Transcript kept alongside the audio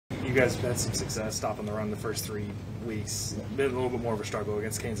You guys have had some success stopping the run the first 3 weeks. Been a little bit more of a struggle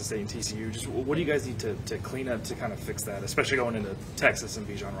against Kansas State and TCU. Just what do you guys need to clean up to kind of fix that, especially going into Texas and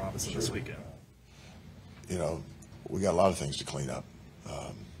Bijan Robinson this weekend? You know, we got a lot of things to clean up.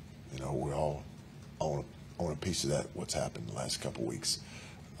 You know, we all own a piece of that, what's happened the last couple of weeks.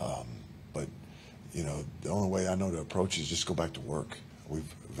 But, you know, the only way I know to approach it is just go back to work.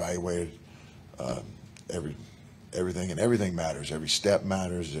 We've evaluated everything, and everything matters. Every step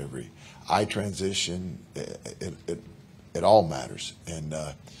matters. Every eye transition, it all matters. And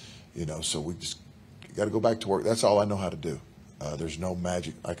you know, so we just got to go back to work. That's all I know how to do. There's no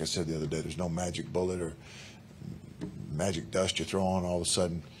magic, like I said the other day. There's no magic bullet or magic dust you throw on all of a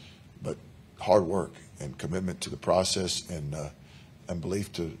sudden, but hard work and commitment to the process and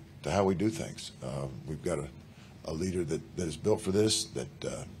belief to how we do things. We've got a leader that is built for this, that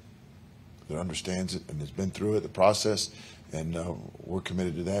understands it and has been through it, the process, and we're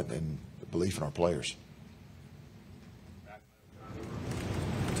committed to that and belief in our players.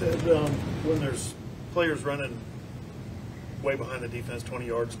 Ted, when there's players running way behind the defense, 20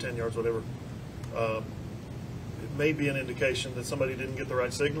 yards, 10 yards, whatever, it may be an indication that somebody didn't get the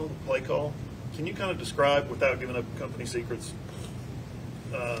right signal, play call. Can you kind of describe, without giving up company secrets,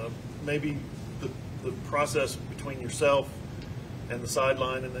 maybe the process between yourself and the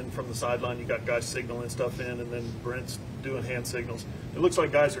sideline, and then from the sideline you got guys signaling stuff in, and then Brent's doing hand signals? It looks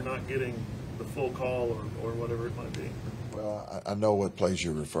like guys are not getting the full call or whatever it might be. Well, I know what plays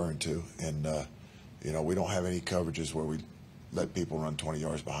you're referring to, and you know, we don't have any coverages where we let people run 20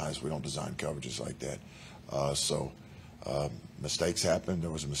 yards behind us. We don't design coverages like that. So mistakes happen.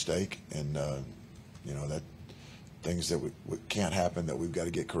 There was a mistake, and you know, that things that can't happen that we've got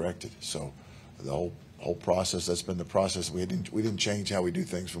to get corrected. So the whole process, that's been the process. We didn't change how we do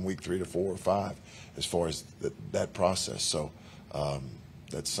things from week 3 to 4 or 5 as far as that process. So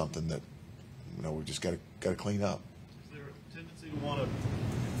that's something that, you know, we just got to clean up. Is there a tendency to want to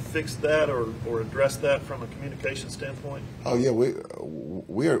fix that or address that from a communication standpoint? Oh yeah,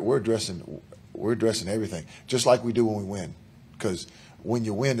 we're addressing everything, just like we do when we win. Because when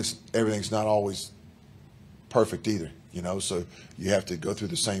you win, everything's not always perfect either, you know. So you have to go through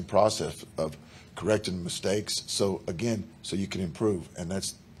the same process of correcting mistakes. So again, so you can improve, and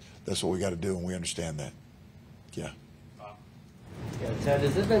that's what we got to do, and we understand that. Yeah. Yeah, Ted,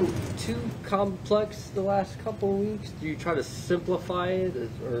 has it been too complex the last couple of weeks? Do you try to simplify it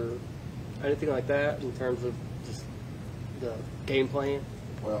or anything like that in terms of just the game plan?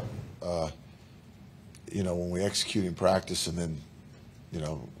 Well, you know, when we execute in practice, and then, you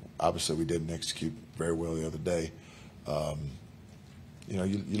know, obviously we didn't execute very well the other day. You know,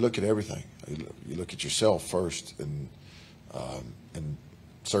 you look at everything. You look at yourself first, and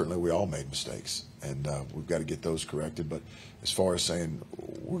certainly we all made mistakes, and we've got to get those corrected. But as far as saying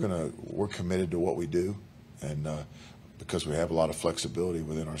we're committed to what we do, and because we have a lot of flexibility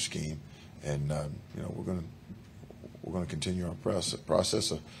within our scheme, and you know, we're going to continue our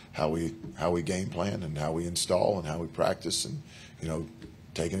process of how we game plan and how we install and how we practice, and, you know,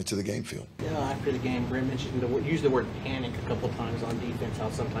 taking it to the game field. Yeah, after the game, Brent mentioned used the word panic a couple times on defense, how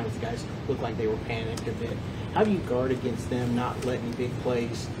sometimes guys look like they were panicked a bit. How do you guard against them not letting big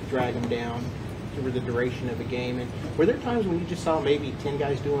plays drag them down over the duration of a game? And were there times when you just saw maybe 10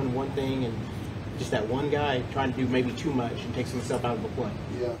 guys doing one thing and just that one guy trying to do maybe too much and takes himself out of the play?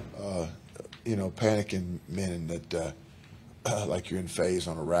 Yeah. You know, panicking meaning that like you're in phase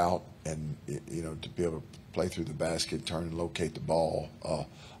on a route, and, you know, to be able to play through the basket, turn and locate the ball,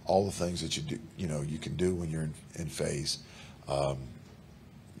 all the things that you do, you know, you can do when you're in phase,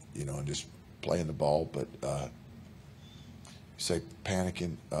 you know, and just playing the ball. But say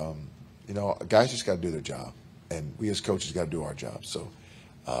panicking, you know, guys just got to do their job, and we as coaches got to do our job. So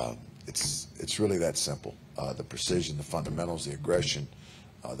it's really that simple. The precision, the fundamentals, the aggression,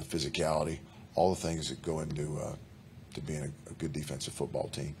 the physicality, all the things that go into to being a good defensive football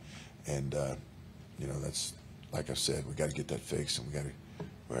team. And you know, that's, like I said, we got to get that fixed, and we got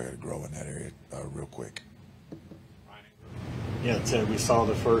to grow in that area real quick. Yeah, Ted, we saw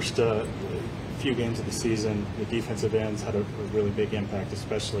the first few games of the season, the defensive ends had a really big impact,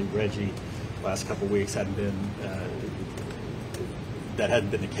 especially Reggie. Last couple of weeks hadn't been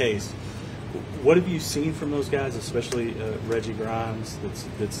the case. What have you seen from those guys, especially Reggie Grimes,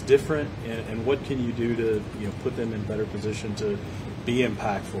 that's different, and what can you do to, you know, put them in better position to be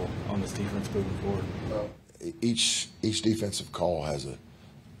impactful on this defense moving forward? Well, each defensive call has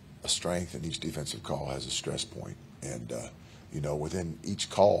a strength, and each defensive call has a stress point. And you know, within each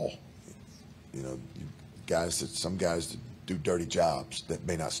call, you know, some guys that do dirty jobs that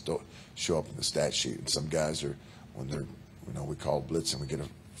may not show up in the stat sheet, and some guys are, when they're, you know, we call blitz and we get a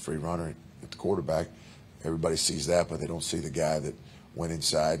free runner at the quarterback. Everybody sees that, but they don't see the guy that went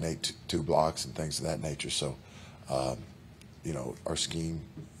inside and ate two blocks and things of that nature. So, you know, our scheme,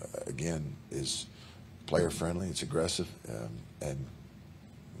 again, is player-friendly. It's aggressive. And,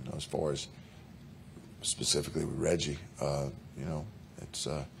 you know, as far as specifically with Reggie, you know, it's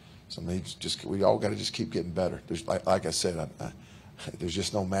something we all got to just keep getting better. There's, like I said, there's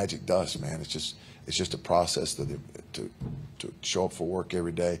just no magic dust, man. It's just a process to show up for work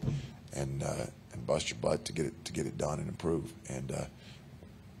every day and bust your butt to get it done and improve. And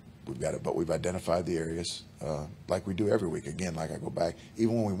we've got it, but we've identified the areas like we do every week. Again, like I go back,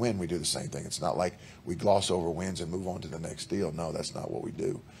 even when we win, we do the same thing. It's not like we gloss over wins and move on to the next deal. No, that's not what we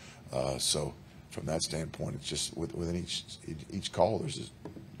do. So from that standpoint, it's just within each call,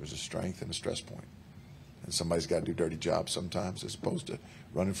 there's a strength and a stress point. And somebody's got to do dirty jobs sometimes as opposed to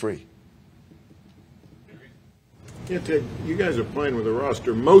running free. Yeah, Ted, you guys are playing with a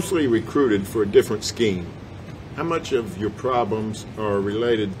roster mostly recruited for a different scheme. How much of your problems are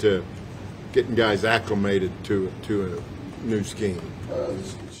related to getting guys acclimated to a new scheme?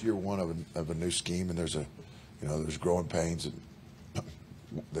 It's year one of a new scheme, and there's growing pains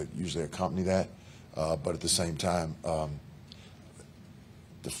that usually accompany that. But at the same time,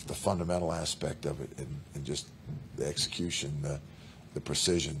 the fundamental aspect of it and just the execution, the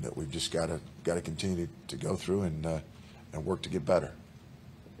precision that we've just got to continue to go through and work to get better.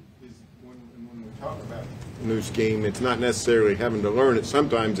 When we talk about new scheme, it's not necessarily having to learn it.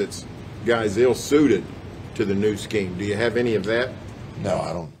 Sometimes it's guys ill-suited to the new scheme. Do you have any of that?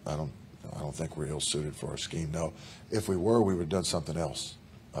 No, I don't think we're ill-suited for our scheme. No, if we were, we would have done something else.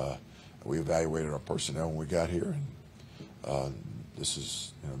 We evaluated our personnel when we got here, and this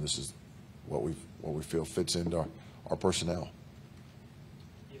is what we feel fits into our personnel.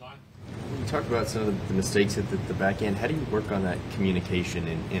 You talked about some of the mistakes at the back end. How do you work on that communication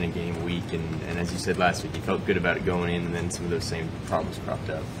in a game week? And as you said last week, you felt good about it going in, and then some of those same problems cropped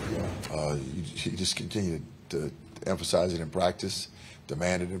up. Yeah, you just continue to emphasize it in practice,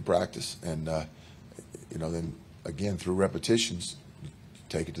 demand it in practice, and then again through repetitions, you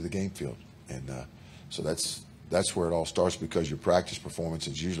take it to the game field, and so that's where it all starts, because your practice performance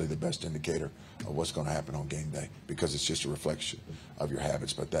is usually the best indicator of what's going to happen on game day, because it's just a reflection of your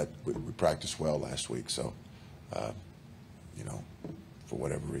habits. But we practiced well last week, so for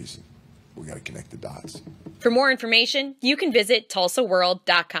whatever reason, we got to connect the dots. For more information, you can visit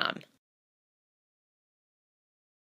TulsaWorld.com.